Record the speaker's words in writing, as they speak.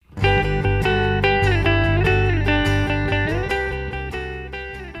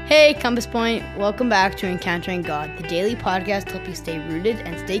Hey, Compass Point, welcome back to Encountering God, the daily podcast to help you stay rooted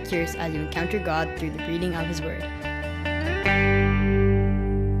and stay curious as you encounter God through the reading of His Word. All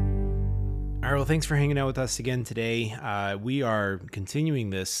right, well, thanks for hanging out with us again today. We are continuing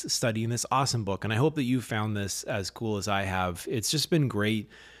this study in this awesome book, and I hope that you found this as cool as I have. It's just been great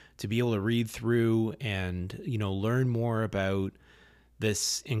to be able to read through and, learn more about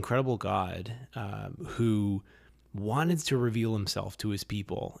this incredible God who wanted to reveal himself to his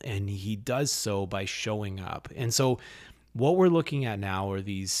people, and he does so by showing up. And so what we're looking at now are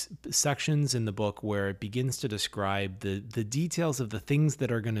these sections in the book where it begins to describe the details of the things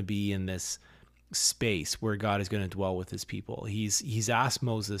that are going to be in this space where God is going to dwell with his people. He's asked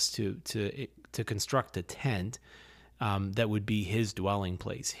Moses to construct a tent that would be his dwelling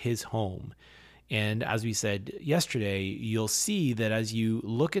place, his home. And as we said yesterday, you'll see that as you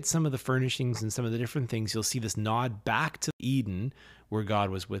look at some of the furnishings and some of the different things, you'll see this nod back to Eden, where God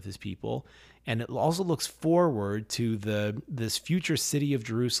was with his people. And it also looks forward to this future city of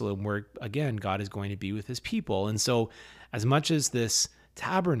Jerusalem, where, again, God is going to be with his people. And so as much as this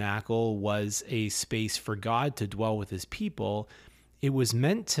tabernacle was a space for God to dwell with his people, it was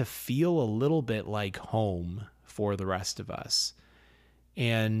meant to feel a little bit like home for the rest of us.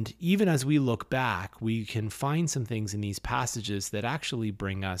 And even as we look back, we can find some things in these passages that actually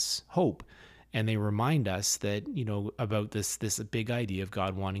bring us hope. And they remind us that, about this big idea of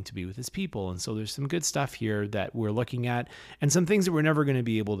God wanting to be with his people. And so there's some good stuff here that we're looking at, and some things that we're not going to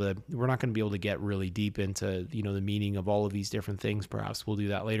be able to get really deep into, the meaning of all of these different things. Perhaps we'll do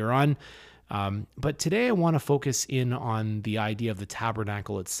that later on. But today I want to focus in on the idea of the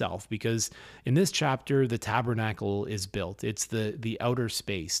tabernacle itself, because in this chapter, the tabernacle is built. It's the outer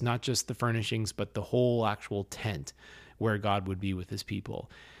space, not just the furnishings, but the whole actual tent where God would be with his people.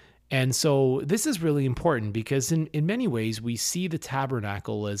 And so this is really important because in many ways, we see the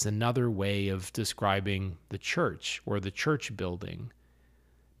tabernacle as another way of describing the church or the church building.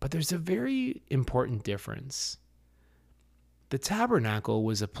 But there's a very important difference. The tabernacle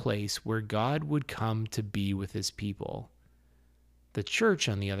was a place where God would come to be with his people. The church,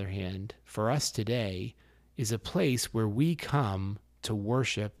 on the other hand, for us today, is a place where we come to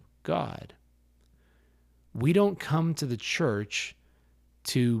worship God. We don't come to the church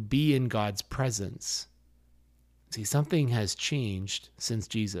to be in God's presence. See, something has changed since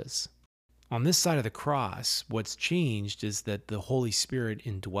Jesus. On this side of the cross, what's changed is that the Holy Spirit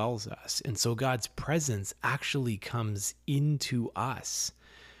indwells us. And so God's presence actually comes into us.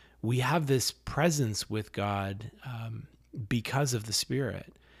 We have this presence with God because of the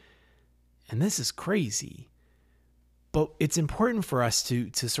Spirit. And this is crazy. But it's important for us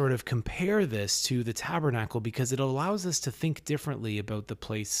to sort of compare this to the tabernacle because it allows us to think differently about the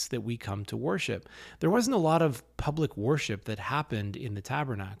place that we come to worship. There wasn't a lot of public worship that happened in the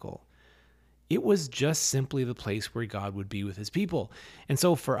tabernacle. It was just simply the place where God would be with his people. And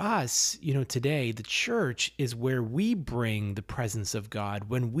so for us, today, the church is where we bring the presence of God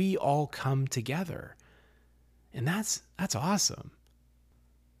when we all come together. And that's awesome.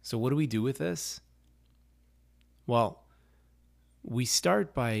 So what do we do with this? Well, we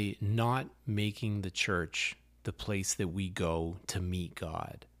start by not making the church the place that we go to meet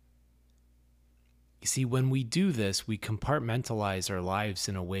God. You see, when we do this, we compartmentalize our lives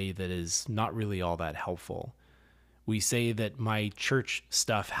in a way that is not really all that helpful. We say that my church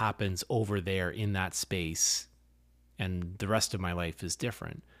stuff happens over there in that space, and the rest of my life is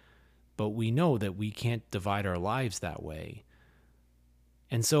different. But we know that we can't divide our lives that way.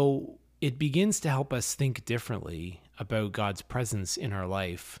 And so it begins to help us think differently about God's presence in our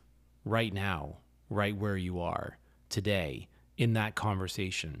life right now, right where you are today, in that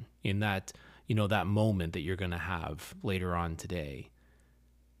conversation, in that that moment that you're going to have later on today.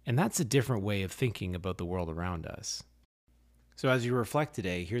 And that's a different way of thinking about the world around us. So as you reflect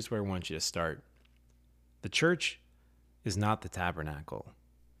today, here's where I want you to start. The church is not the tabernacle.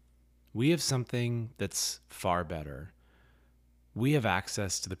 We have something that's far better. We have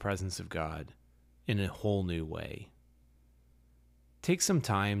access to the presence of God in a whole new way. Take some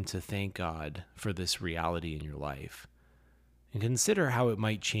time to thank God for this reality in your life. And consider how it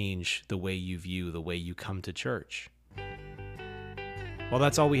might change the way you view the way you come to church. Well,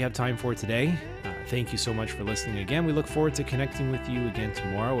 that's all we have time for today. Thank you so much for listening again. We look forward to connecting with you again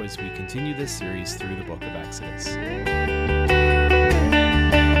tomorrow as we continue this series through the book of Exodus.